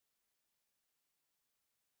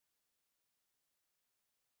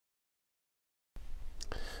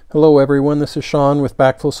Hello everyone, this is Sean with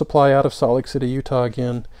Backflow Supply out of Salt Lake City, Utah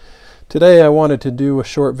again. Today I wanted to do a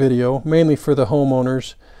short video, mainly for the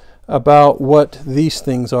homeowners, about what these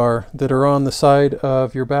things are that are on the side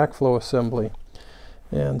of your backflow assembly.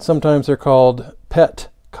 And sometimes they're called pet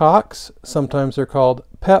cocks, sometimes they're called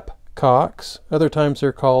pep cocks, other times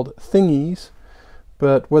they're called thingies,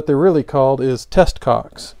 but what they're really called is test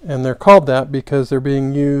cocks. And they're called that because they're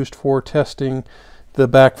being used for testing the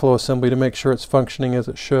backflow assembly to make sure it's functioning as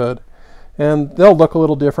it should. And they'll look a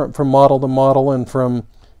little different from model to model, and from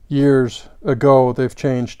years ago they've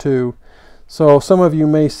changed too. So some of you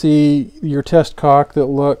may see your test cock that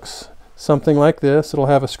looks something like this. It'll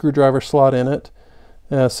have a screwdriver slot in it.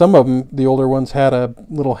 Some of them, the older ones, had a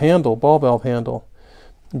little handle, ball valve handle,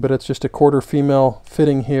 but it's just a quarter female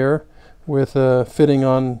fitting here with a fitting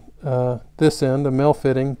on this end, a male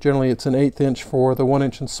fitting. Generally it's an 1/8 inch for the 1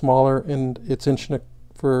 inch and smaller, and it's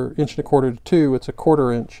for 1 1/4 to 2, it's a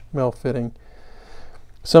 1/4 inch male fitting.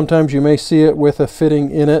 Sometimes you may see it with a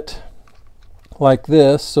fitting in it like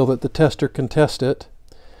this so that the tester can test it.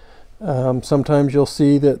 Sometimes you'll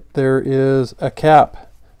see that there is a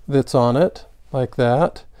cap that's on it like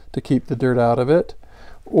that to keep the dirt out of it,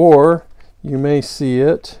 or you may see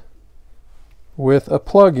it with a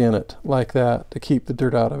plug in it like that to keep the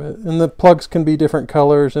dirt out of it. And the plugs can be different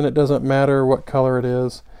colors, and it doesn't matter what color it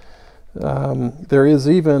is. There is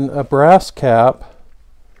even a brass cap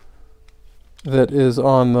that is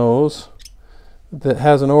on those that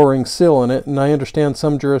has an O-ring seal in it, and I understand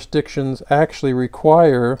some jurisdictions actually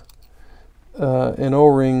require an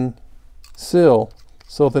O-ring seal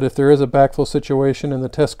so that if there is a backflow situation and the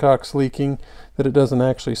test cock's leaking, that it doesn't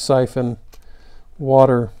actually siphon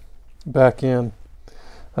water back in.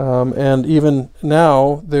 And even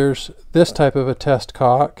now there's this type of a test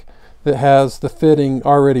cock that has the fitting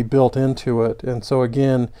already built into it, and so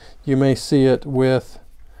again you may see it with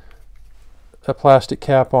a plastic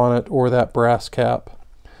cap on it or that brass cap,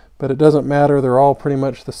 but it doesn't matter, they're all pretty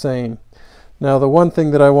much the same. Now the one thing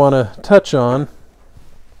that I want to touch on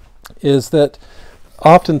is that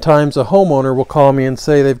oftentimes a homeowner will call me and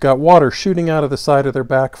say they've got water shooting out of the side of their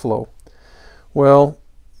backflow. Well,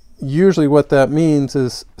 usually what that means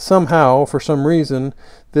is somehow, for some reason,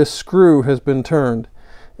 this screw has been turned,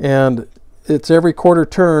 and it's every quarter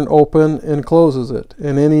turn open and closes it,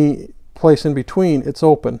 and any place in between it's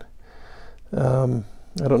open. I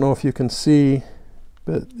don't know if you can see,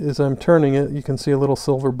 but as I'm turning it you can see a little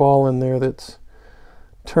silver ball in there that's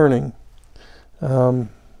turning. But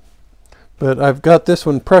I've got this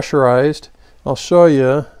one pressurized. I'll show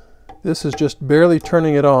you. This is just barely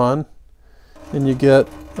turning it on, and you get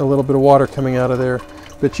a little bit of water coming out of there,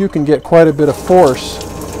 but you can get quite a bit of force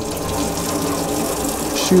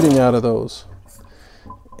shooting out of those,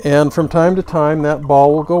 and from time to time that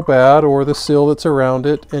ball will go bad, or the seal that's around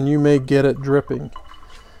it, and you may get it dripping.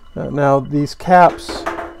 Now these caps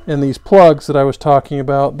and these plugs that I was talking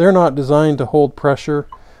about, they're not designed to hold pressure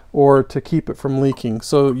or to keep it from leaking,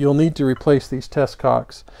 so you'll need to replace these test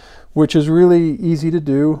cocks, which is really easy to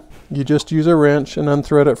do. You just use a wrench and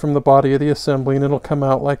unthread it from the body of the assembly, and it'll come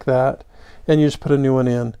out like that, and you just put a new one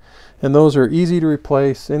in. And those are easy to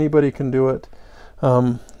replace, anybody can do it.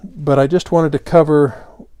 But I just wanted to cover,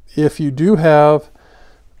 if you do have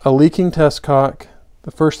a leaking test cock,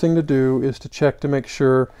 the first thing to do is to check to make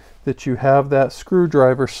sure that you have that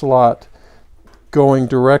screwdriver slot going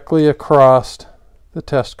directly across the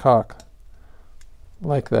test cock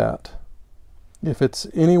like that. If it's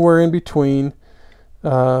anywhere in between,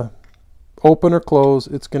 open or close,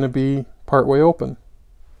 it's going to be partway open.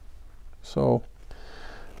 So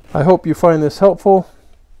I hope you find this helpful.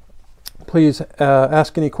 Please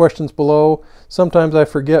ask any questions below. Sometimes I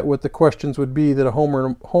forget what the questions would be that a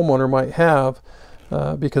homeowner might have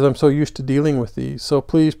because I'm so used to dealing with these. So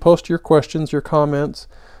please post your questions, your comments.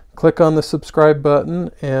 Click on the subscribe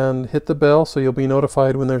button and hit the bell so you'll be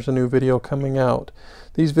notified when there's a new video coming out.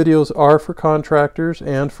 These videos are for contractors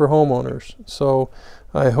and for homeowners, so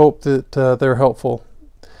I hope that they're helpful.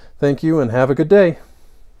 Thank you and have a good day.